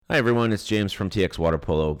Hi, everyone. It's James from TX Water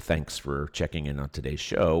Polo. Thanks for checking in on today's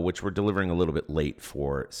show, which we're delivering a little bit late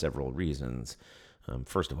for several reasons.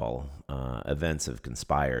 First of all, events have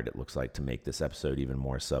conspired, it looks like, to make this episode even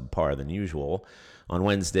more subpar than usual. On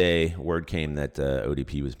Wednesday, word came that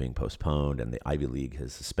ODP was being postponed and the Ivy League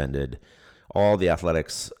has suspended all the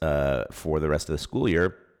athletics for the rest of the school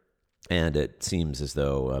year. And it seems as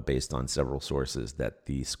though, based on several sources, that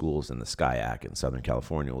the schools in the SCIAC in Southern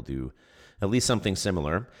California will do at least something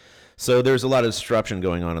similar. So there's a lot of disruption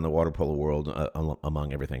going on in the water polo world,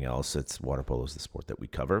 among everything else. Water polo is the sport that we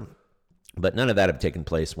cover. But none of that had taken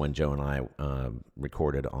place when Joe and I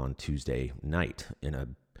recorded on Tuesday night in a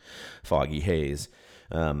foggy haze.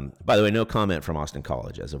 By the way, no comment from Austin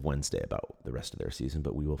College as of Wednesday about the rest of their season,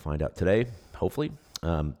 but we will find out today, hopefully.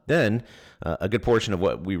 Then a good portion of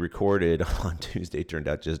what we recorded on Tuesday turned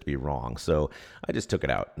out just to be wrong. So I just took it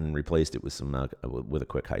out and replaced it with with a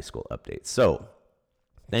quick high school update. So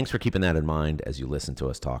thanks for keeping that in mind as you listen to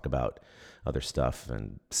us talk about other stuff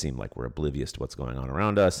and seem like we're oblivious to what's going on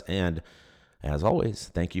around us. And as always,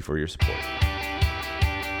 thank you for your support.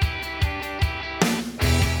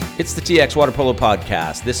 It's the TX Water Polo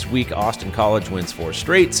Podcast. This week, Austin College wins 4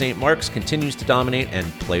 straight. St. Mark's continues to dominate, and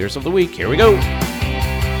Players of the Week. Here we go.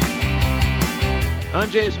 I'm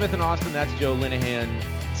James Smith in Austin. That's Joe Linehan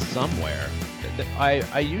somewhere.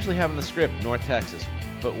 I usually have in the script North Texas,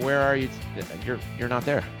 but where are you? You're not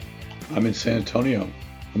there. I'm in San Antonio.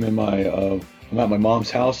 I'm at my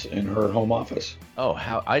mom's house in her home office. Oh,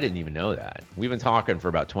 how I didn't even know that. We've been talking for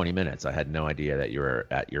about 20 minutes. I had no idea that you were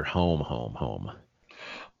at your home.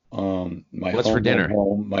 What's for dinner?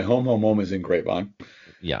 My home is in Grapevine.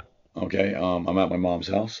 Yeah. Okay. I'm at my mom's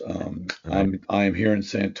house. Right. I am here in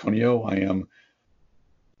San Antonio. I am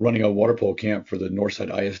running a water polo camp for the Northside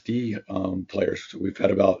ISD players. So we've had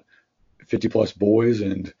about 50 plus boys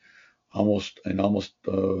and almost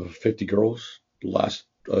 50 girls. The last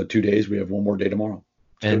 2 days. We have one more day tomorrow.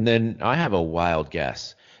 And then I have a wild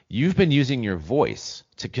guess. You've been using your voice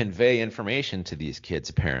to convey information to these kids,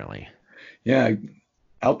 apparently. Yeah.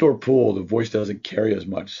 Outdoor pool, the voice doesn't carry as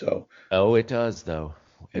much. So. Oh, it does though.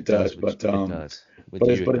 It does, but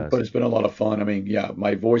it's been a lot of fun. I mean, yeah,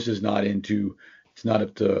 my voice is not it's not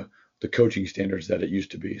up to the coaching standards that it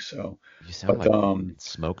used to be. So you sound like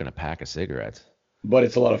smoking a pack of cigarettes. But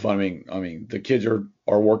it's a lot of fun. I mean, the kids are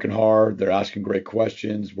working hard. They're asking great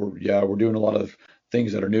questions. We're doing a lot of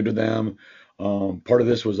things that are new to them. Part of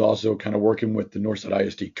this was also kind of working with the Northside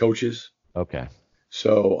ISD coaches. Okay.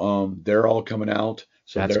 So they're all coming out.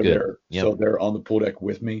 So That's they're good. there. Yep. So they're on the pool deck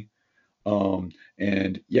with me.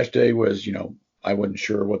 And yesterday was, I wasn't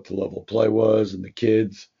sure what the level of play was and the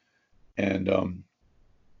kids and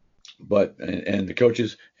the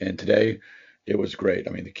coaches. And today it was great.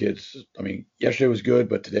 I mean, the kids, yesterday was good,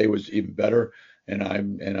 but today was even better. And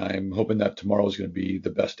I'm hoping that tomorrow is going to be the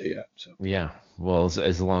best day yet. So yeah, well,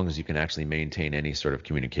 as long as you can actually maintain any sort of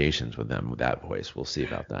communications with them with that voice, we'll see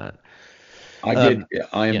about that. I am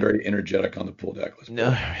very energetic on the pool deck.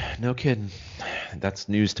 No kidding. That's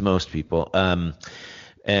news to most people.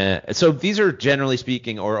 So these are generally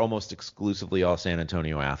speaking, or almost exclusively, all San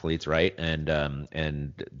Antonio athletes, right?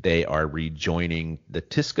 And they are rejoining the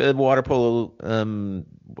TISCA water polo.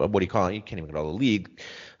 What do you call it? You can't even call it a league.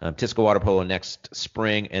 TISCA water polo next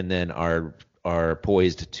spring, and then are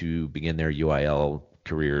poised to begin their UIL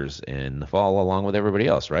careers in the fall along with everybody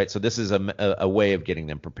else, right? So this is a way of getting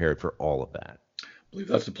them prepared for all of that. I believe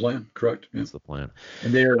that's the plan. Correct. Yeah. That's the plan.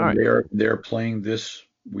 And they're playing this.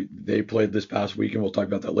 They played this past week, and we'll talk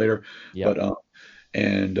about that later. Yep. But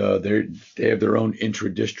they have their own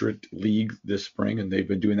intra-district league this spring, and they've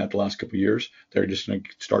been doing that the last couple of years. They're just going to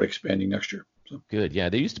start expanding next year. So. Good. Yeah,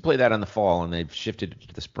 they used to play that in the fall, and they've shifted it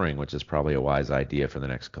to the spring, which is probably a wise idea for the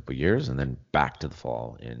next couple of years, and then back to the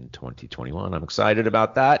fall in 2021. I'm excited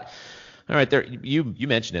about that. All right, you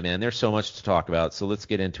mentioned it, man. There's so much to talk about, so let's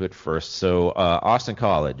get into it first. So Austin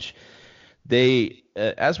College, they,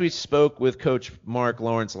 as we spoke with Coach Mark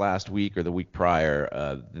Lawrence last week or the week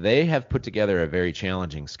prior, they have put together a very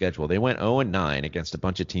challenging schedule. They went 0-9 against a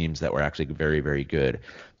bunch of teams that were actually very, very good.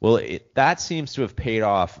 Well, that seems to have paid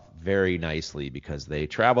off very nicely because they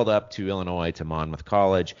traveled up to Illinois to Monmouth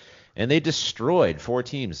College, and they destroyed 4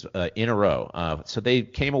 teams in a row. So they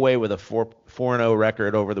came away with a 4-0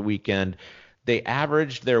 record over the weekend. They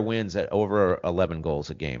averaged their wins at over 11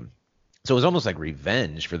 goals a game. So it was almost like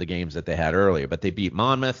revenge for the games that they had earlier. But they beat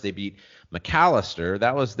Monmouth. They beat McAllister.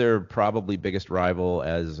 That was their probably biggest rival,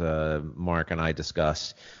 as Mark and I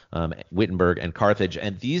discussed, Wittenberg and Carthage.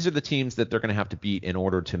 And these are the teams that they're going to have to beat in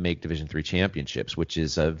order to make Division III championships, which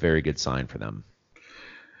is a very good sign for them.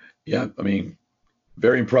 Yeah, I mean,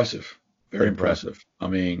 very impressive very impressive. I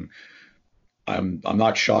mean, I'm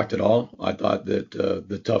not shocked at all. I thought that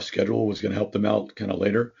the tough schedule was going to help them out kind of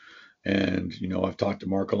later. And I've talked to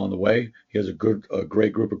Mark along the way. He has a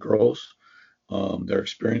great group of girls. Their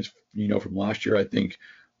experience, from last year, I think,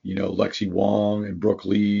 Lexi Wong and Brooke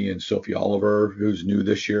Lee and Sophie Oliver, who's new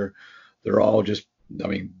this year, they're all just, I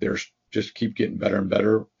mean, they're just keep getting better and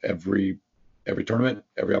better every tournament,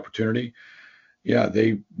 every opportunity. Yeah,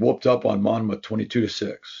 they whooped up on Monmouth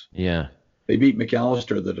 22-6. Yeah. They beat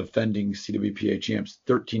McAllister, the defending CWPA champs,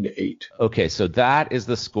 13-8. Okay, so that is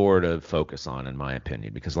the score to focus on, in my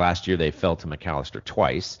opinion, because last year they fell to McAllister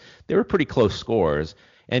twice. They were pretty close scores.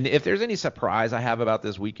 And if there's any surprise I have about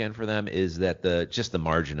this weekend for them is that just the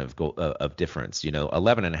margin of difference,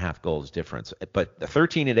 11 and a half goals difference, but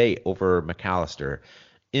 13-8 over McAllister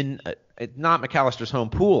in not McAllister's home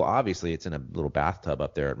pool. Obviously, it's in a little bathtub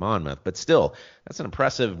up there at Monmouth, but still, that's an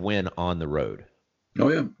impressive win on the road. Oh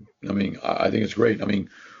yeah, I mean, I think it's great. I mean,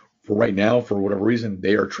 for right now, for whatever reason,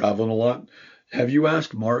 they are traveling a lot. Have you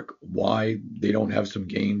asked Mark why they don't have some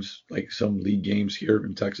games, like some league games here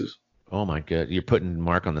in Texas? Oh my God, you're putting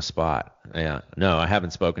Mark on the spot. Yeah, no, I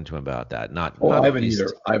haven't spoken to him about that. Not I at haven't least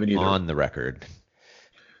either. I haven't either. on the record.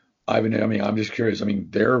 I mean, I'm just curious. I mean,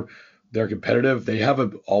 they're competitive. They have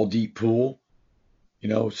a all deep pool,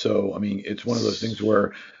 So I mean, it's one of those things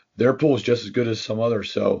where their pool is just as good as some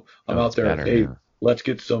others. So I'm No, out it's there. better, Hey, yeah. let's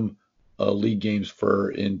get some league games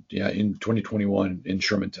in 2021 in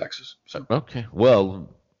Sherman, Texas. So Okay.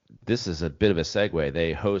 Well, this is a bit of a segue.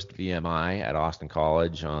 They host VMI at Austin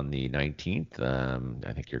College on the 19th.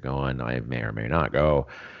 I think you're going. I may or may not go.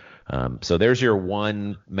 So there's your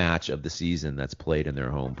one match of the season that's played in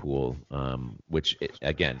their home pool, which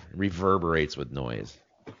again reverberates with noise.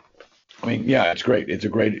 I mean, yeah, it's great. It's a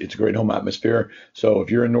great home atmosphere. So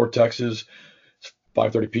if you're in North Texas, it's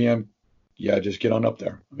 5:30 p.m. Yeah, just get on up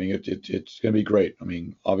there. I mean, it's going to be great. I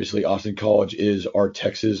mean, obviously Austin College is our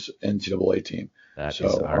Texas NCAA team. That is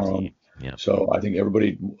So, our team. Yeah. so I think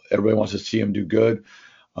everybody wants to see them do good.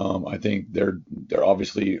 I think they're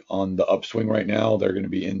obviously on the upswing right now. They're going to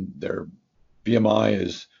be in their VMI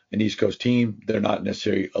is an East Coast team. They're not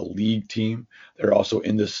necessarily a league team. They're also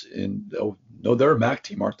oh, no, they're a MAC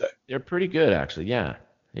team, aren't they? They're pretty good, actually. Yeah.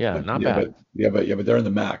 Yeah. But Not yeah, bad. but they're in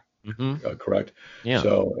the MAC, Hmm. correct? Yeah.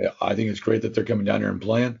 So yeah, I think it's great that they're coming down here and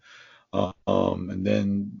playing. And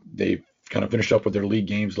then they kind of finished up with their league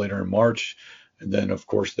games later in March, and then of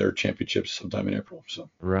course their championships sometime in April. So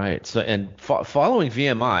Right. So, and following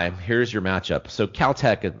VMI, here's your matchup. So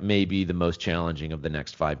Caltech may be the most challenging of the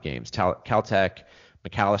next 5 games. Caltech,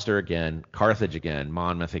 McAllister again, Carthage again,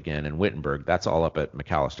 Monmouth again, and Wittenberg. That's all up at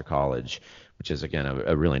McAllister College, which is again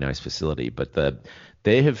a really nice facility. But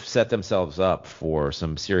they have set themselves up for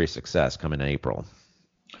some serious success coming in April.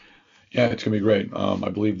 yeah, it's gonna be great. I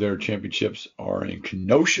believe their championships are in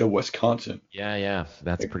Kenosha, Wisconsin, Yeah,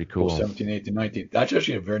 that's pretty April cool. 17th, 18th, 19th. That's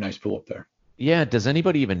actually a very nice pool up there. Yeah, does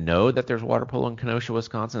anybody even know that there's water polo in Kenosha,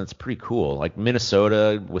 Wisconsin? It's pretty cool. Like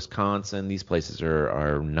Minnesota, Wisconsin, these places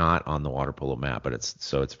are not on the water polo map, but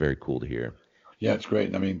it's very cool to hear. Yeah, it's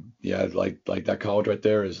great. I mean, yeah, like that college right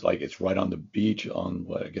there is like it's right on the beach on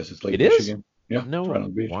what I guess it's Lake It is? Michigan. Yeah, No, it's right on the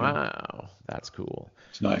beach. Yeah. wow, that's cool.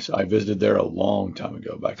 It's nice. I visited there a long time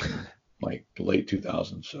ago, back in like late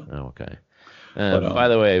 2000s. So, Oh, okay. but By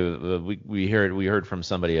the way, we heard from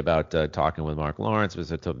somebody about talking with Mark Lawrence. It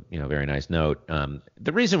was a very nice note.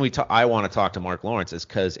 The reason I want to talk to Mark Lawrence is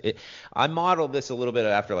because I modeled this a little bit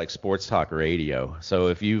after like sports talk radio. So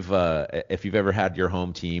if you've ever had your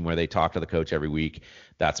home team where they talk to the coach every week,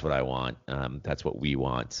 that's what I want. That's what we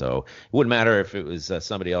want. So it wouldn't matter if it was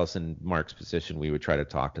somebody else in Mark's position. We would try to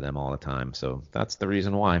talk to them all the time. So that's the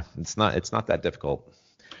reason why. It's not that difficult.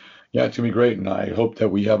 yeah, it's gonna be great, and I hope that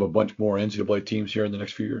we have a bunch more NCAA teams here in the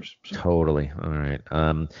next few years. So, Totally. All right.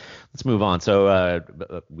 Let's move on. So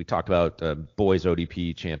we talked about boys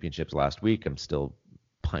ODP championships last week. I'm still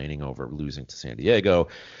pining over losing to San Diego.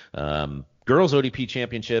 Girls ODP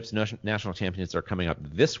championships, national championships are coming up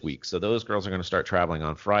this week. So those girls are going to start traveling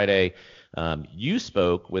on Friday. You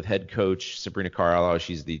spoke with head coach Sabrina Carlisle.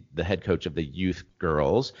 She's the head coach of the youth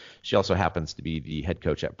girls. She also happens to be the head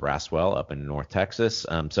coach at Braswell up in North Texas.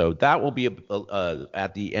 So that will be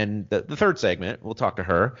at the end, the third segment. We'll talk to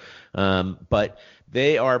her. But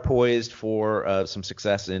they are poised for some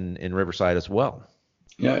success in Riverside as well.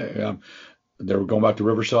 yeah, they're going back to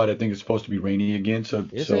Riverside. I think it's supposed to be rainy again, so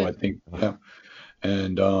Is so I it? think yeah,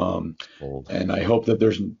 and Cold. and I hope that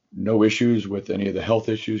there's no issues with any of the health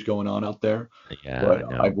issues going on out there. Yeah, I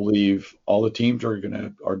But I know. believe all the teams are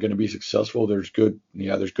gonna be successful. There's good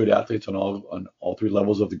athletes on all 3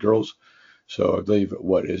 levels of the girls. So I believe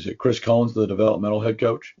what is it? Chris Collins, the developmental head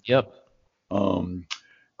coach. Yep.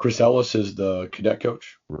 Chris Ellis is the cadet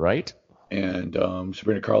coach, Right. and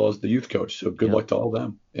Sabrina Carlos the youth coach. So good Yep. luck to all of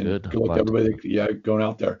them, and Good good luck luck to to everybody going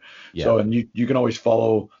out there. Yeah. So, and you can always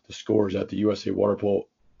follow the scores at the USA Water Polo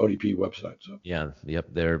ODP website. So Yeah, yep.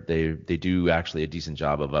 They do actually a decent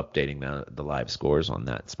job of updating the live scores on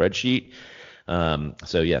that spreadsheet.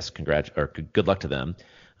 So yes, good luck to them.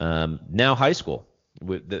 Now high school,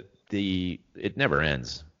 with it never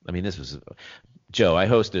ends. I mean, this was Joe. I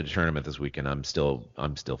hosted a tournament this weekend. I'm still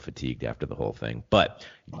fatigued after the whole thing. But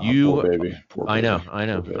poor baby. Poor I know.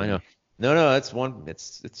 baby. No, it's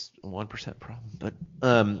 1% problem. But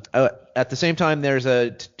at the same time, there's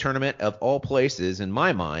a tournament of all places in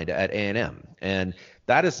my mind at A&M, and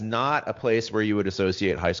that is not a place where you would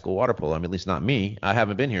associate high school water polo. I mean, at least not me. I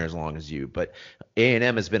haven't been here as long as you, but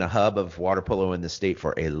A&M has been a hub of water polo in the state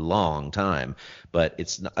for a long time. But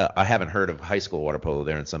I haven't heard of high school water polo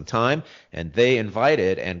there in some time, and they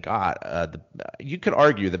invited and got you could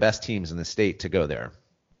argue the best teams in the state to go there.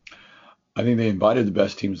 I think they invited the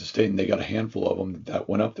best teams in the state, and they got a handful of them that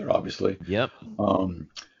went up there, obviously. Yep.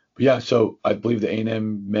 But yeah, so I believe the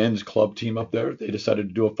A&M men's club team up there, they decided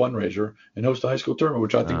to do a fundraiser and host a high school tournament,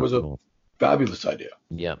 which I think was a fabulous idea.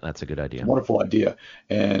 Yeah, that's a good idea. Wonderful idea.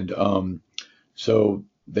 And so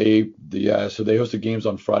they hosted games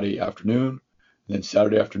on Friday afternoon, and then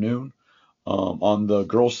Saturday afternoon. On the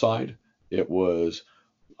girls' side, it was,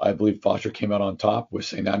 I believe, Foster came out on top with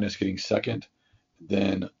St. Agnes getting second,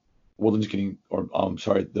 then Woodlands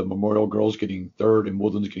the Memorial girls getting third and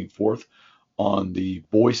Woodlands getting fourth. On the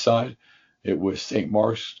boys' side, it was St.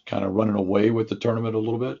 Mark's kind of running away with the tournament a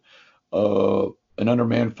little bit. An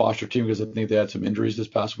undermanned Foster team, because I think they had some injuries this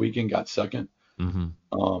past weekend, got second. Mm-hmm.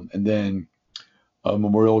 And then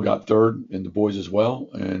Memorial got third in the boys as well,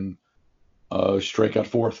 and Strake got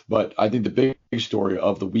fourth. But I think the big story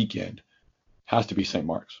of the weekend has to be St.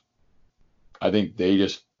 Mark's. I think they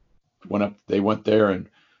just went there and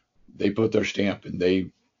they put their stamp, and they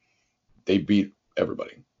beat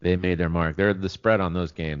everybody. They made their mark. The spread on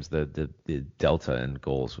those games, the delta in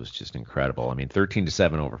goals was just incredible. I mean,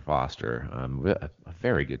 13-7 over Foster, a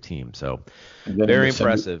very good team. So very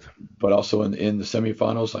impressive. But also in the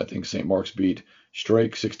semifinals, I think St. Mark's beat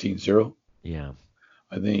Strake 16-0. Yeah.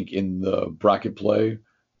 I think in the bracket play,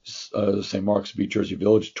 St. Mark's beat Jersey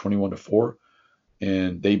Village 21-4,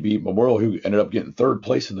 and they beat Memorial, who ended up getting third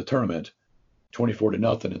place in the tournament,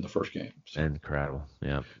 24-0 in the first game. So, incredible.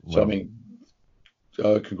 Yeah. Well, so I mean,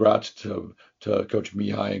 congrats to Coach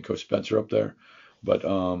Mihai and Coach Spencer up there. But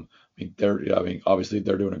obviously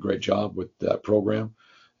they're doing a great job with that program,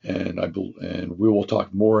 and we will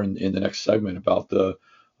talk more in the next segment about the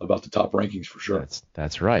top rankings for sure.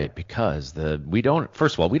 That's right, because we don't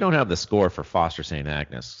have the score for Foster St.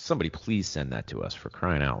 Agnes. Somebody please send that to us, for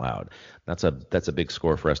crying out loud. That's a big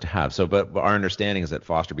score for us to have. So, but our understanding is that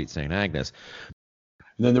Foster beat St. Agnes.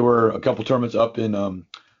 And then there were a couple tournaments up in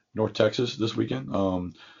North Texas this weekend.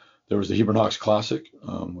 There was the Hebron Hawks Classic,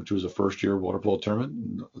 which was a first-year water polo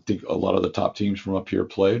tournament. I think a lot of the top teams from up here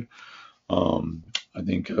played. I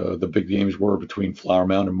think the big games were between Flower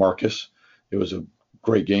Mound and Marcus. It was a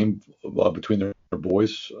great game between their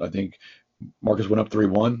boys. I think Marcus went up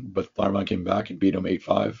 3-1, but Flower Mound came back and beat them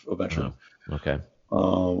 8-5 eventually. Oh, okay.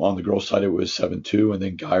 On the girls' side, it was 7-2, and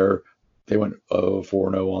then Geyer, they went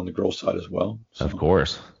 4-0 on the girls' side as well. So, of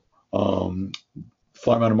course.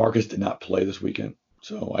 Flower Mound and Marcus did not play this weekend,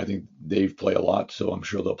 so I think they've played a lot, so I'm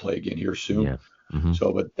sure they'll play again here soon. Yeah. Mm-hmm.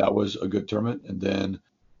 So, but that was a good tournament, and then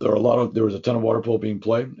there was a ton of water polo being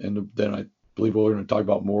played, and then I believe we're going to talk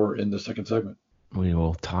about more in the second segment. We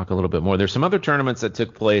will talk a little bit more. There's some other tournaments that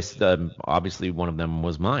took place. Obviously, one of them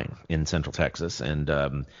was mine in Central Texas, and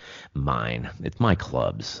it's my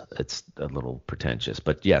clubs. It's a little pretentious,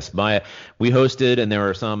 but yes, we hosted, and there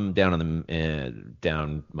were some down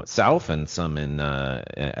down south, and some in,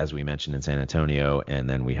 as we mentioned, in San Antonio, and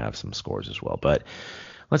then we have some scores as well. But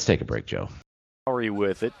let's take a break, Joe.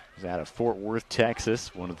 With it. He's out of Fort Worth,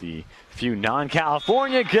 Texas, one of the few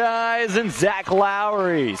non-California guys, and Zach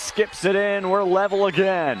Lowry skips it in. We're level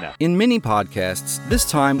again. In many podcasts, this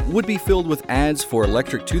time would be filled with ads for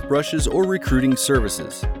electric toothbrushes or recruiting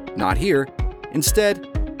services. Not here. Instead,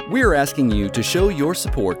 we're asking you to show your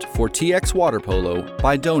support for TX Water Polo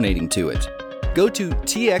by donating to it. Go to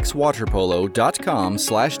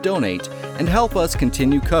txwaterpolo.com/donate and help us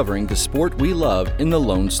continue covering the sport we love in the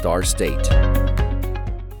Lone Star State.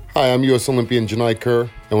 Hi, I'm U.S. Olympian Janai Kerr,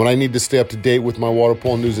 and when I need to stay up to date with my water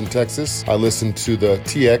polo news in Texas, I listen to the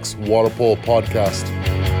TX Water Polo podcast.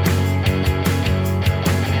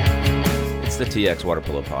 It's the TX Water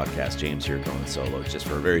Polo podcast. James here going solo just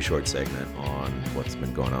for a very short segment on what's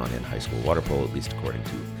been going on in high school water polo, at least according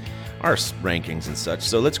to our rankings and such.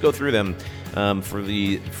 So let's go through them for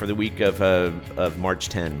the week of March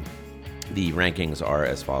 10. The rankings are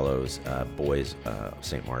as follows. Boys,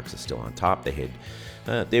 St. Mark's is still on top. They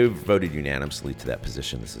voted unanimously to that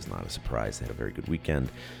position. This is not a surprise. They had a very good weekend,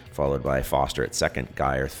 followed by Foster at second,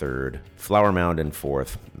 Guyer third, Flower Mound in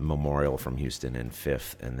fourth, Memorial from Houston in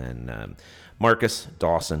fifth, and then Marcus,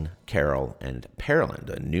 Dawson, Carroll, and Pearland,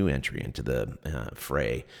 a new entry into the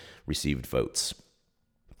fray, received votes.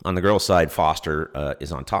 On the girls' side, Foster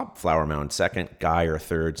is on top, Flower Mound second, Guyer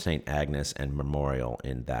third, St. Agnes, and Memorial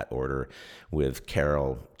in that order, with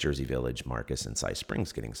Carroll, Jersey Village, Marcus, and Cy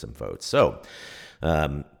Springs getting some votes. So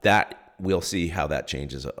that we'll see how that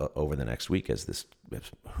changes over the next week, as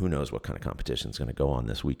who knows what kind of competition is going to go on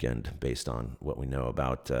this weekend based on what we know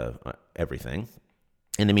about everything.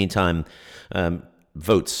 In the meantime,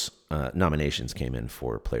 nominations came in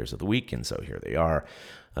for Players of the Week, and so here they are.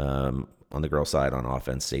 On the girls' side, on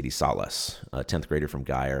offense, Sadie Salas, a 10th grader from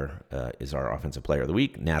Guyer, is our Offensive Player of the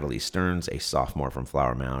Week. Natalie Stearns, a sophomore from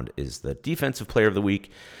Flower Mound, is the Defensive Player of the Week.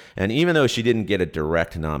 And even though she didn't get a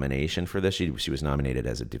direct nomination for this, she was nominated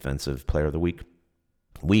as a Defensive Player of the Week.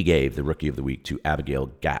 We gave the Rookie of the Week to Abigail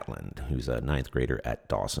Gatland, who's a 9th grader at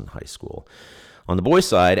Dawson High School. On the boys'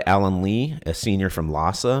 side, Alan Lee, a senior from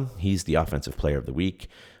Lhasa, he's the Offensive Player of the Week.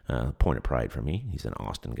 Point of pride for me. He's an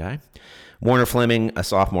Austin guy. Warner Fleming, a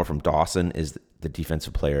sophomore from Dawson, is the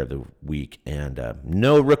Defensive Player of the Week. And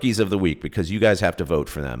no Rookies of the Week, because you guys have to vote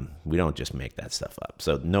for them. We don't just make that stuff up.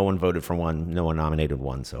 So no one voted for one. No one nominated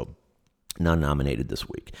one. So none nominated this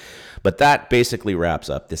week. But that basically wraps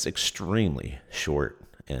up this extremely short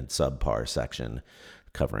and subpar section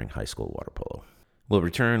covering high school water polo. We'll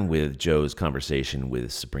return with Joe's conversation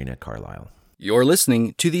with Sabrina Carlisle. You're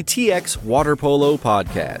listening to the TX Water Polo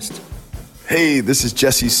Podcast. Hey, this is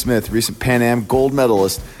Jesse Smith, recent Pan Am gold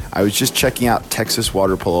medalist. I was just checking out Texas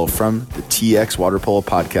Water Polo from the TX Water Polo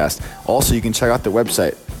Podcast. Also, you can check out the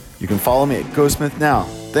website. You can follow me at GoSmith now.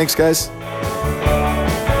 Thanks, guys.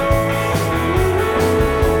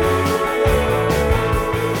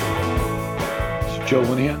 This is Joe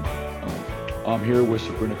Linehan. I'm here with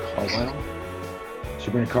Sabrina Carlisle.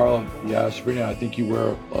 Sabrina Carlisle, Sabrina, I think you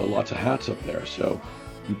wear lots of hats up there. So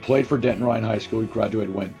you played for Denton Ryan High School. You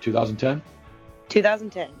graduated when? 2010?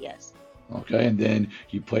 2010, yes. Okay, and then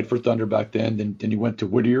you played for Thunder back then. Then you went to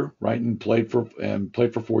Whittier, right, and played for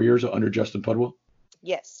 4 years under Justin Pudwell.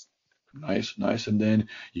 Yes. Nice. And then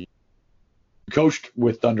you coached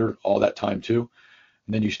with Thunder all that time too.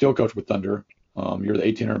 And then you still coach with Thunder. You're the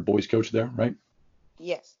 1800 boys coach there, right?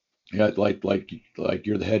 Yes. Yeah, like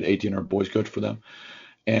you're the head 1800 boys coach for them,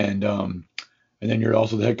 and then you're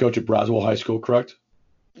also the head coach at Braswell High School, correct?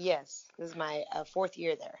 Yes, this is my 4th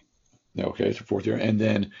year there. Okay, it's your 4th year, and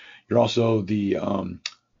then you're also the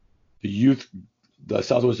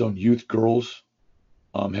Southwest Zone Youth Girls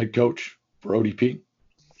head coach for ODP.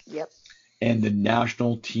 Yep. And the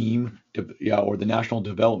national team, or the national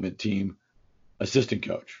development team assistant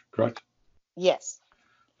coach, correct? Yes.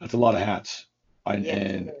 That's a lot of hats.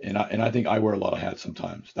 Yes, and I think I wear a lot of hats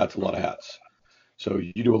sometimes. That's a lot of hats. So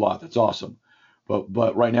you do a lot. That's awesome.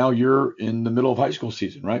 But right now you're in the middle of high school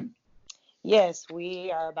season, right? Yes,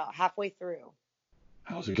 we are about halfway through.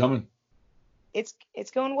 How's it coming? It's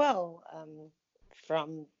going well.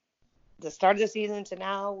 From the start of the season to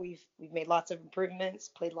now, we've made lots of improvements,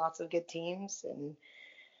 played lots of good teams, and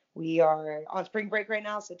we are on spring break right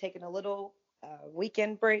now, so taking a little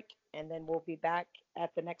weekend break, and then we'll be back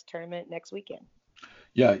at the next tournament next weekend.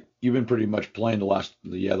 Yeah, you've been pretty much playing the last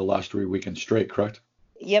 3 weekends straight, correct?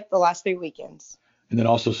 Yep, the last 3 weekends. And then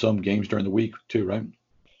also some games during the week too, right?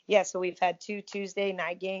 Yeah, so we've had 2 Tuesday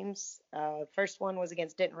night games. First one was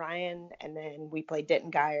against Denton Ryan, and then we played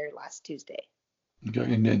Denton Guyer last Tuesday.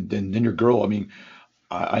 Okay, and then your girl. I mean,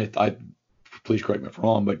 I please correct me if I'm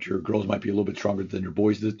wrong, but your girls might be a little bit stronger than your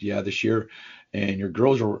boys this year, and your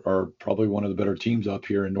girls are probably one of the better teams up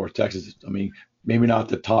here in North Texas. I mean, maybe not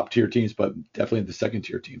the top tier teams, but definitely the second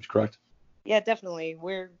tier teams, correct? Yeah, definitely.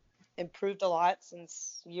 We're improved a lot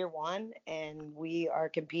since year one, and we are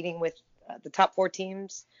competing with the top 4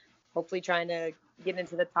 teams, hopefully trying to get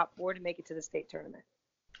into the top 4 to make it to the state tournament.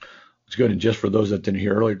 It's good. And just for those that didn't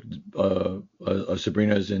hear earlier,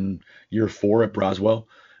 Sabrina is in year 4 at Braswell,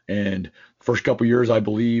 and first couple years, I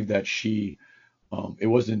believe that she, it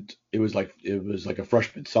was like a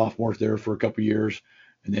freshman, sophomore there for a couple years,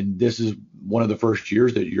 and then this is one of the first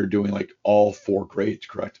years that you're doing like all 4 grades,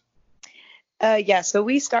 correct? Yeah. So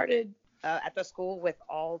we started at the school with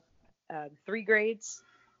all 3 grades,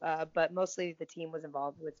 but mostly the team was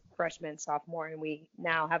involved with freshman, sophomore, and we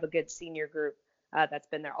now have a good senior group that's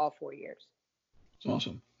been there all 4 years. It's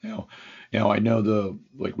awesome. Now I know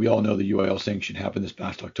we all know the UIL sanction happened this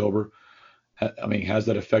past October. I mean, has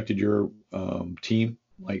that affected your team?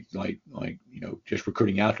 Just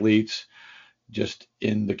recruiting athletes, just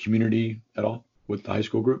in the community at all with the high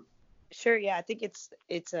school group? Sure, yeah, I think it's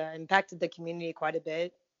impacted the community quite a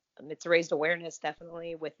bit. It's raised awareness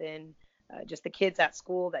definitely within just the kids at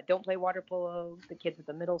school that don't play water polo, the kids at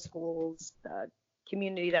the middle schools, the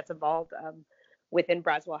community that's involved within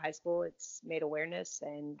Braswell High School. It's made awareness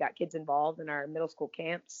and got kids involved in our middle school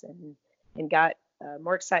camps and got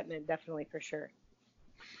more excitement, definitely, for sure.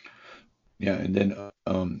 Yeah, and then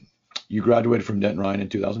you graduated from Denton Ryan in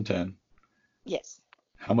 2010. Yes.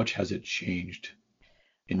 How much has it changed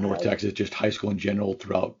in North Texas, just high school in general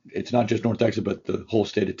throughout? It's not just North Texas, but the whole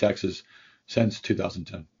state of Texas since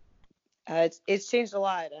 2010. It's changed a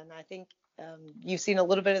lot, and I think you've seen a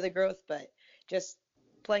little bit of the growth, but just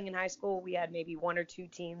playing in high school, we had maybe one or two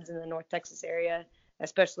teams in the North Texas area,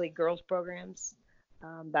 especially girls programs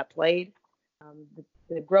that played.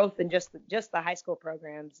 The growth in just the high school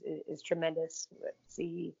programs is tremendous.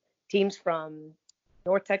 See teams from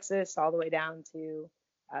North Texas all the way down to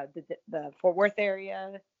the Fort Worth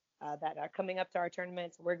area that are coming up to our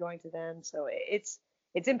tournaments. We're going to them, so it's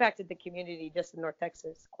impacted the community just in North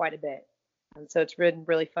Texas quite a bit. And so it's been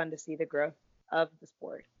really fun to see the growth of the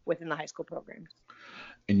sport within the high school programs.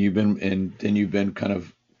 And you've been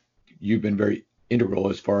very integral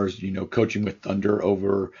as far as coaching with Thunder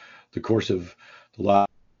over the course of the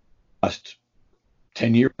last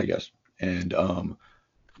 10 years, I guess. And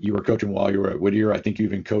you were coaching while you were at Whittier. I think you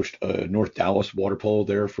even coached North Dallas water polo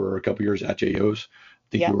there for a couple years at JO's. I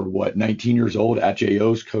think you were 19 years old at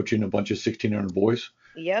JO's coaching a bunch of 1600 boys.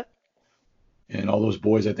 Yep. And all those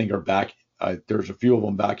boys, I think, are back. There's a few of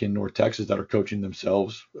them back in North Texas that are coaching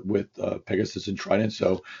themselves with Pegasus and Trident.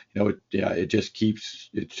 So, it's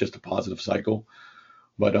just a positive cycle.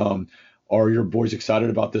 But are your boys excited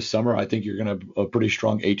about this summer? I think you're going to have a pretty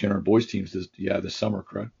strong 1800 boys teams this summer,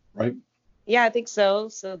 correct? Right? Yeah, I think so.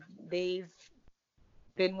 So they've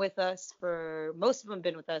been with us most of them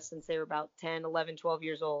been with us since they were about 10, 11, 12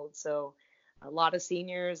 years old. So a lot of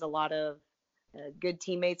seniors, a lot of good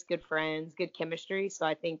teammates, good friends, good chemistry. So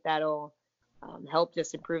I think that'll help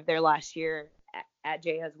just improve their last year at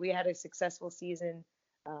JS. We had a successful season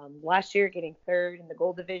last year, getting third in the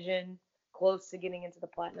gold division, close to getting into the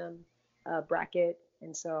platinum bracket.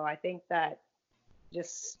 And so I think that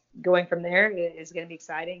just going from there is going to be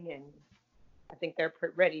exciting. And I think they're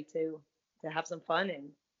ready to have some fun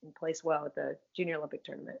and place well at the Junior Olympic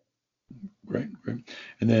tournament. Great.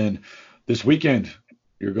 And then this weekend,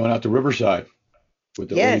 you're going out to Riverside with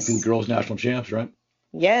the ODP Girls National Champs, right?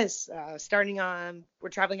 Yes. We're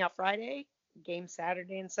traveling out Friday, game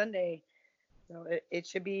Saturday and Sunday. So it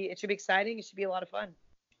should be exciting. It should be a lot of fun.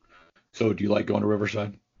 So do you like going to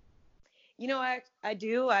Riverside? I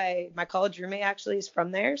do. My college roommate actually is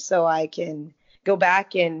from there, so I can go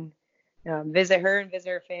back and visit her and visit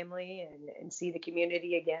her family and see the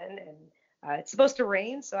community again. And it's supposed to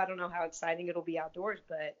rain, so I don't know how exciting it'll be outdoors,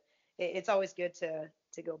 but it's always good to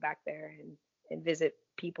go back there and visit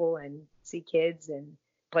people and see kids and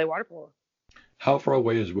play water polo. How far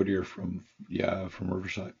away is Whittier from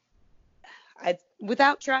Riverside?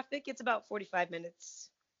 Without traffic, it's about 45 minutes.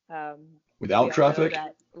 Without traffic?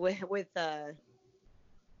 With that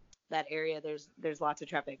area, there's lots of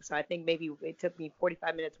traffic. So I think maybe it took me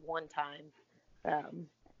 45 minutes one time.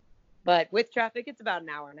 But with traffic, it's about an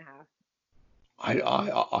hour and a half.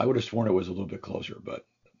 I would have sworn it was a little bit closer, but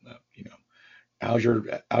how's your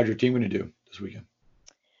team going to do this weekend?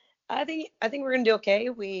 I think we're going to do okay.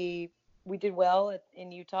 We did well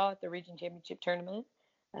in Utah at the region championship tournament.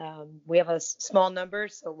 We have a small number,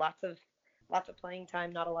 so lots of playing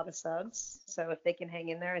time, not a lot of subs. So if they can hang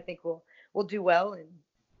in there, I think we'll do well and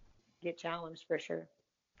get challenged for sure.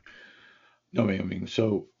 No,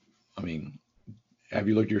 I mean, have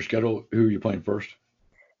you looked at your schedule? Who are you playing first?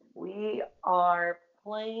 We are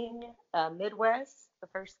playing Midwest the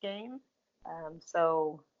first game.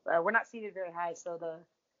 So we're not seated very high. So the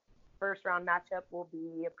first round matchup will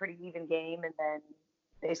be a pretty even game, and then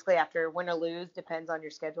basically after win or lose depends on your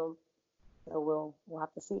schedule. So we'll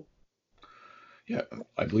have to see. Yeah,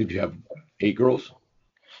 I believe you have 8 girls.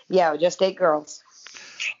 Yeah, just 8 girls.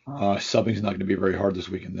 Subbing's not going to be very hard this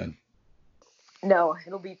weekend then. No,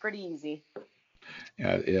 it'll be pretty easy.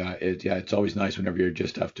 Yeah, it's always nice whenever you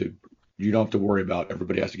don't have to worry about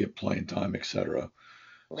everybody has to get playing time, etc.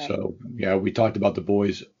 Right. So yeah, we talked about the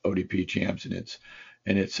boys ODP champs, and it's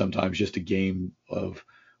sometimes just a game of,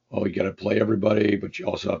 you got to play everybody, but you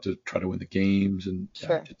also have to try to win the games and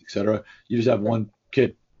etc. You just have one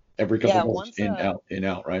kid every couple of months in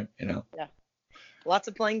out, right? In out. Yeah. lots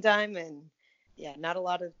of playing time, and yeah, not a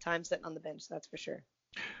lot of time sitting on the bench. That's for sure.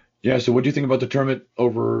 Yeah. So what do you think about the tournament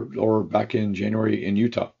over or back in January in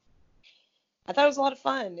Utah? I thought it was a lot of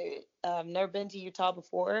fun. Never been to Utah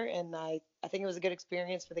before, and I think it was a good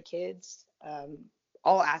experience for the kids.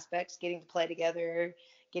 All aspects, getting to play together,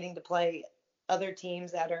 getting to play other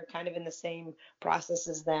teams that are kind of in the same process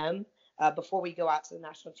as them before we go out to the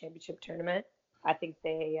national championship tournament. I think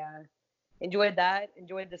they enjoyed that,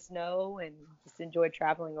 enjoyed the snow, and just enjoyed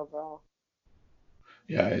traveling overall.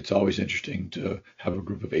 Yeah, it's always interesting to have a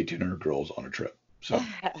group of 1,800 girls on a trip. So,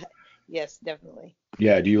 Yes, definitely.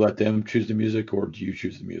 yeah, do you let them choose the music or do you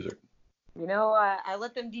choose the music? I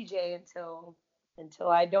let them DJ until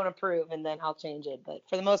I don't approve, and then I'll change it. But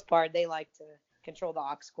for the most part, they like to control the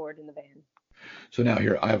aux cord in the van. So now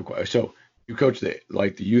here I have a question. So you coach the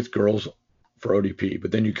youth girls for ODP,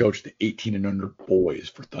 but then you coach the 18 and under boys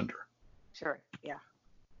for Thunder. Sure. Yeah.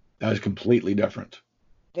 That is completely different.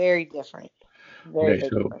 Very different. Very, Okay, very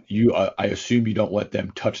so different. I assume you don't let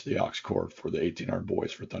them touch the aux cord for the 18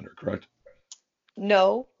 boys for Thunder, correct?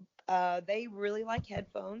 No, they really like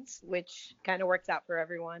headphones, which kind of works out for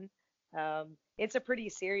everyone. It's a pretty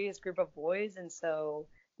serious group of boys, and so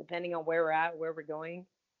depending on where we're at, where we're going,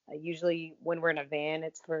 usually when we're in a van,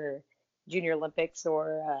 it's for Junior Olympics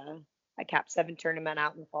or a Cap 7 tournament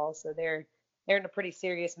out in the fall. So they're in a pretty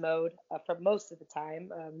serious mode for most of the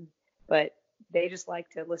time. But they just like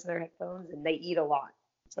to listen to their headphones, and they eat a lot.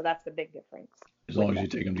 So that's the big difference As with long as them. you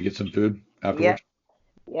take them to get some food Yeah. afterwards.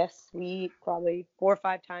 Yes, we eat probably 4 or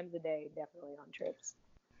 5 times a day, definitely on trips.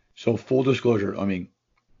 So full disclosure, I mean,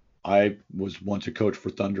 I was once a coach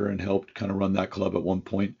for Thunder and helped kind of run that club at one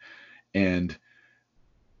point. And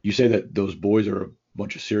you say that those boys are a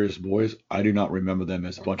bunch of serious boys. I do not remember them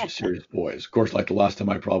as a bunch of serious boys. Of course, like the last time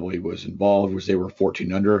I probably was involved was they were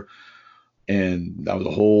 14 under, and that was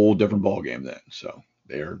a whole different ball game then. So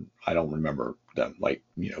I don't remember them like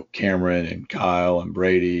Cameron and Kyle and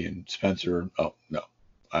Brady and Spencer. Oh no,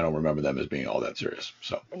 I don't remember them as being all that serious.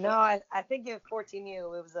 So No, I think at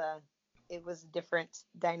 14U it was a different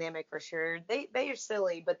dynamic for sure. They are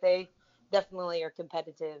silly, but they definitely are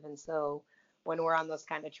competitive, and so when we're on those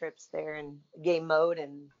kind of trips, they're in game mode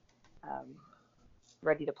and um,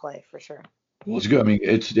 ready to play for sure. well, it's good. I mean,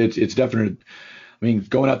 it's definite. I mean,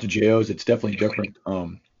 going out to JOs, it's definitely different.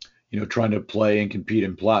 Trying to play and compete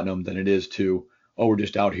in platinum than it is to, oh, we're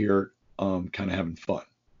just out here, kind of having fun.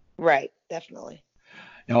 Right, definitely.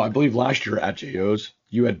 Now, I believe last year at JOs,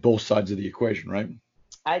 you had both sides of the equation, right?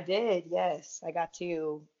 I did, yes. I got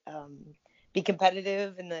to be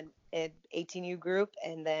competitive in the 18U group,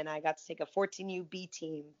 and then I got to take a 14U B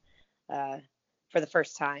team uh, for the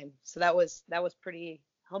first time. So that was pretty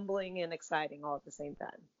humbling and exciting all at the same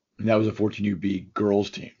time. And that was a 14UB girls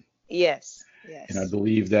team. Yes, And I yes.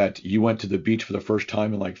 believe that you went to the beach for the first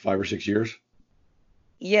time in like 5 or 6 years.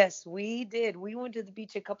 Yes, we did. We went to the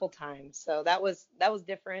beach a couple times, so that was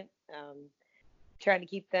different. Trying to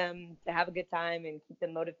keep them to have a good time and keep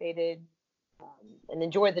them motivated and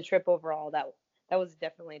enjoy the trip overall. That was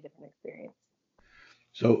definitely a different experience.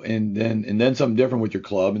 So, and then something different with your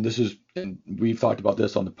club, and we've talked about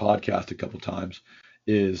this on the podcast a couple times,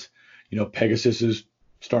 is, Pegasus is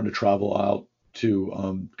starting to travel out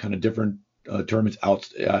to kind of different tournaments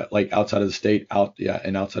like outside of the state,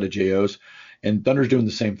 and outside of JOs, and Thunder's doing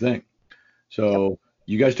the same thing. Yep. So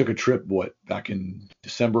you guys took a trip, what, back in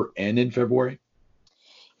December and in February?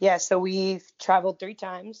 Yeah, so we've traveled 3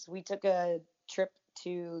 times. We took a trip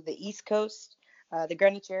to the East Coast, the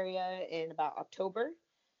Greenwich area in about October,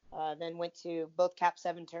 then went to both Cap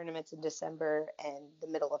 7 tournaments in December and the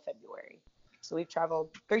middle of February. So we've traveled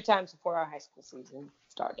 3 times before our high school season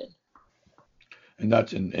started. And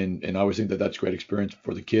I always think that that's a great experience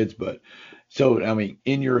for the kids. But so, I mean,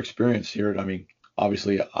 in your experience here, I mean,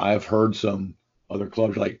 obviously I've heard some other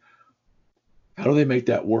clubs like, how do they make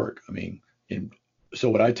that work? I mean, and so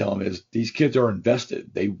what I tell them is these kids are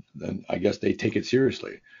invested. And I guess they take it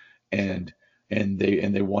seriously, Sure. and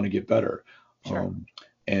they want to get better. Sure.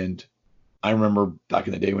 And I remember back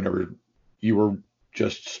in the day, whenever you were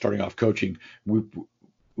just starting off coaching,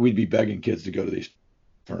 we'd be begging kids to go to these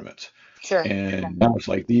tournaments. Sure. And now it's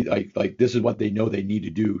like like this is what they know they need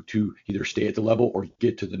to do to either stay at the level or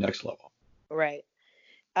get to the next level. Right.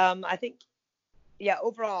 I think, yeah,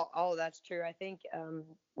 overall, all of that's true. I think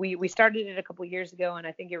we started it a couple years ago, and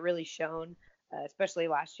I think it really shone, especially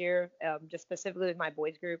last year, just specifically with my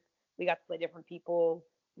boys group. We got to play different people,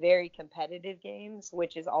 very competitive games,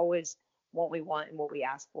 which is always what we want and what we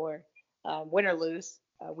ask for. Win or lose,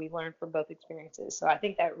 we learned from both experiences. So I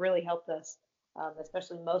think that really helped us,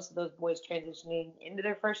 especially most of those boys transitioning into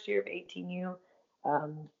their first year of 18U.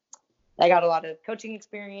 Um, I got a lot of coaching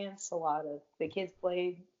experience. A lot of the kids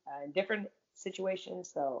played in different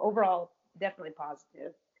situations. So overall, definitely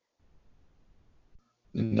positive.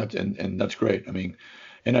 And that's great. I mean,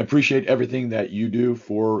 and I appreciate everything that you do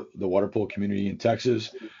for the water polo community in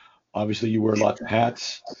Texas. Obviously, you wear lots of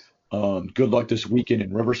hats. Good luck this weekend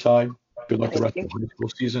in Riverside. Good luck the rest of the high school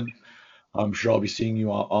season. I'm sure I'll be seeing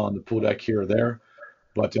you on the pool deck here or there.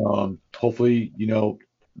 But hopefully,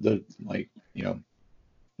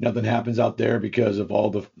 nothing happens out there because of all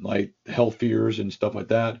the health fears and stuff like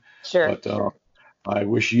that. Sure. But I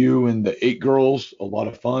wish you and the 8 girls a lot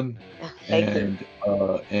of fun and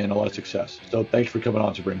a lot of success. So thanks for coming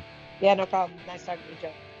on, Sabrina. Yeah, no problem. Nice talking to you,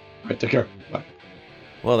 Joe. All right, take care. Bye.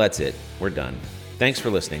 Well, that's it. We're done. Thanks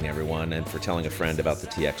for listening, everyone, and for telling a friend about the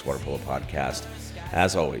TX Water Polo podcast.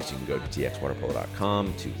 As always, you can go to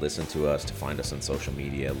txwaterpolo.com to listen to us, to find us on social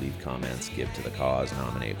media, leave comments, give to the cause,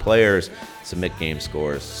 nominate players, submit game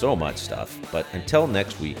scores, so much stuff. But until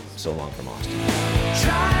next week, so long from Austin.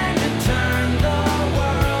 Trying to turn the